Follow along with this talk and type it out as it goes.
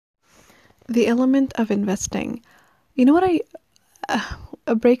The element of investing. You know what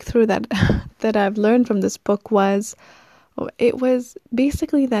a breakthrough that that I've learned from this book was it was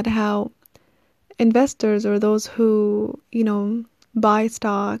basically that how investors or those who, buy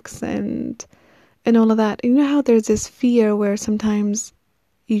stocks and all of that. You know how there's this fear where sometimes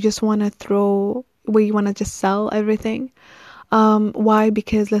you just want to where you want to just sell everything. Why?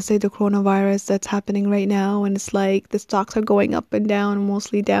 Because let's say the coronavirus that's happening right now, and it's like the stocks are going up and down,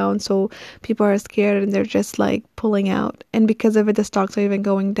 mostly down, so people are scared and they're just like pulling out. And because of it, the stocks are even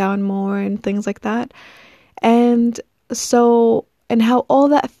going down more and things like that. And and how all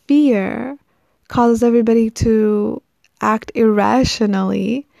that fear causes everybody to act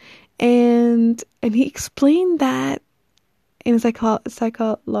irrationally. And he explained that in a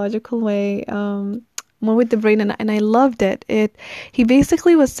psychological way, more with the brain, and I loved it. He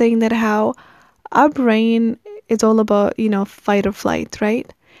basically was saying that how our brain is all about, fight or flight,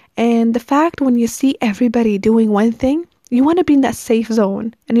 right? And the fact when you see everybody doing one thing, you want to be in that safe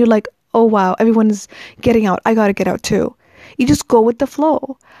zone, and you're like, oh wow, everyone's getting out, I gotta get out too. You just go with the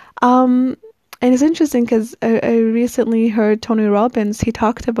flow. And it's interesting because I recently heard Tony Robbins, he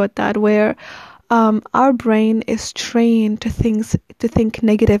talked about that, where our brain is trained to think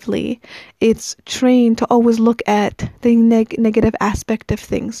negatively. It's trained to always look at the negative aspect of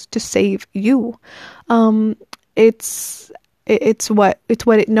things to save you. It's what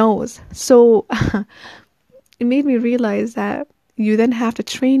it knows. So it made me realize that you then have to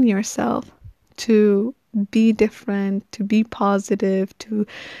train yourself to be different, to be positive, to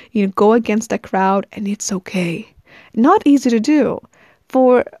go against the crowd, and it's okay. Not easy to do.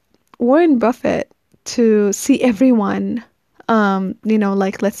 For Warren Buffett to see everyone,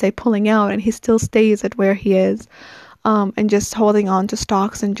 like let's say pulling out, and he still stays at where he is, and just holding on to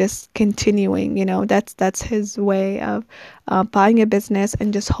stocks and just continuing, that's his way of buying a business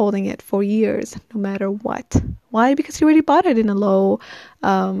and just holding it for years, no matter what. Why? Because he already bought it in a low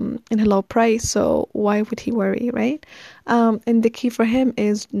price, so why would he worry, right? And the key for him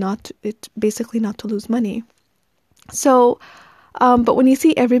is basically not to lose money. So, but when you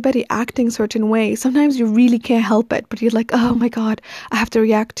see everybody acting certain way, sometimes you really can't help it, but you're like, oh my God, I have to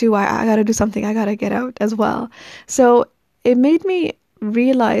react to, I gotta do something, I gotta get out as well. So it made me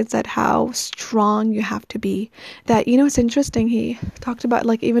realize that how strong you have to be. That, it's interesting, he talked about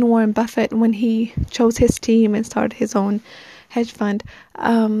like even Warren Buffett, when he chose his team and started his own hedge fund,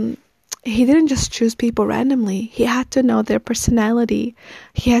 he didn't just choose people randomly. He had to know their personality.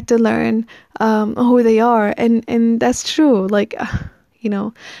 He had to learn who they are. And that's true. Like,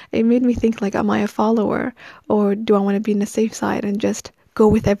 it made me think, like, am I a follower? Or do I want to be in the safe side and just go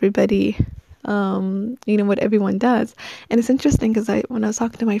with everybody, what everyone does? And it's interesting because when I was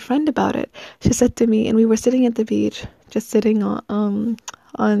talking to my friend about it, she said to me, and we were sitting at the beach, just sitting on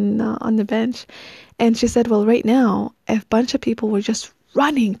the bench. And she said, well, right now, if a bunch of people were just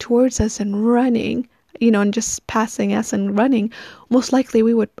running towards us and running, and just passing us and running, most likely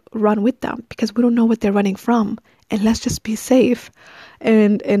we would run with them because we don't know what they're running from. And let's just be safe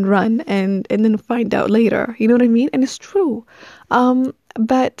and run and then find out later. You know what I mean? And it's true.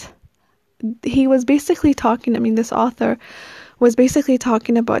 But he was basically talking, this author was basically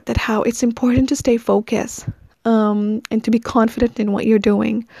talking about that, how it's important to stay focused, and to be confident in what you're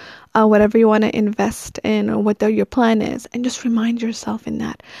doing, whatever you want to invest in or what your plan is, and just remind yourself in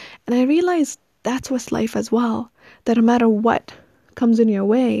that. And I realized that's what's life as well, that no matter what comes in your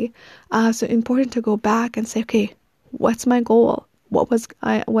way, so important to go back and say, okay, what's my goal? What was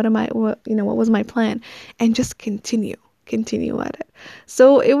my plan? And just continue at it.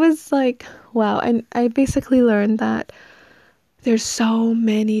 So it was like, wow. And I basically learned that there's so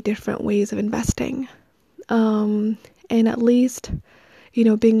many different ways of investing. And at least,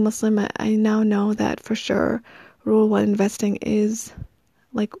 being Muslim, I now know that for sure rule one investing is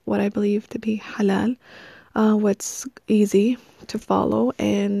like what I believe to be halal, what's easy to follow,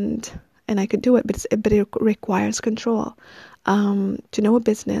 and I could do it, but it requires control, to know a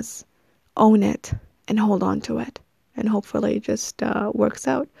business, own it, and hold on to it, and hopefully it just works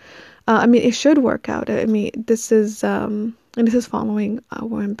out. It should work out. This is following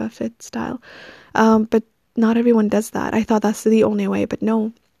Warren Buffett style, but not everyone does that. I thought that's the only way, but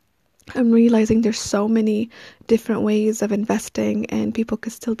no. I'm realizing there's so many different ways of investing, and people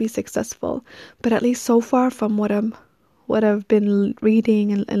could still be successful. But at least so far, from what I've been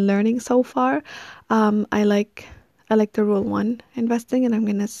reading and learning so far, I like the rule one investing, and I'm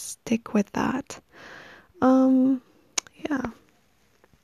gonna stick with that. Yeah.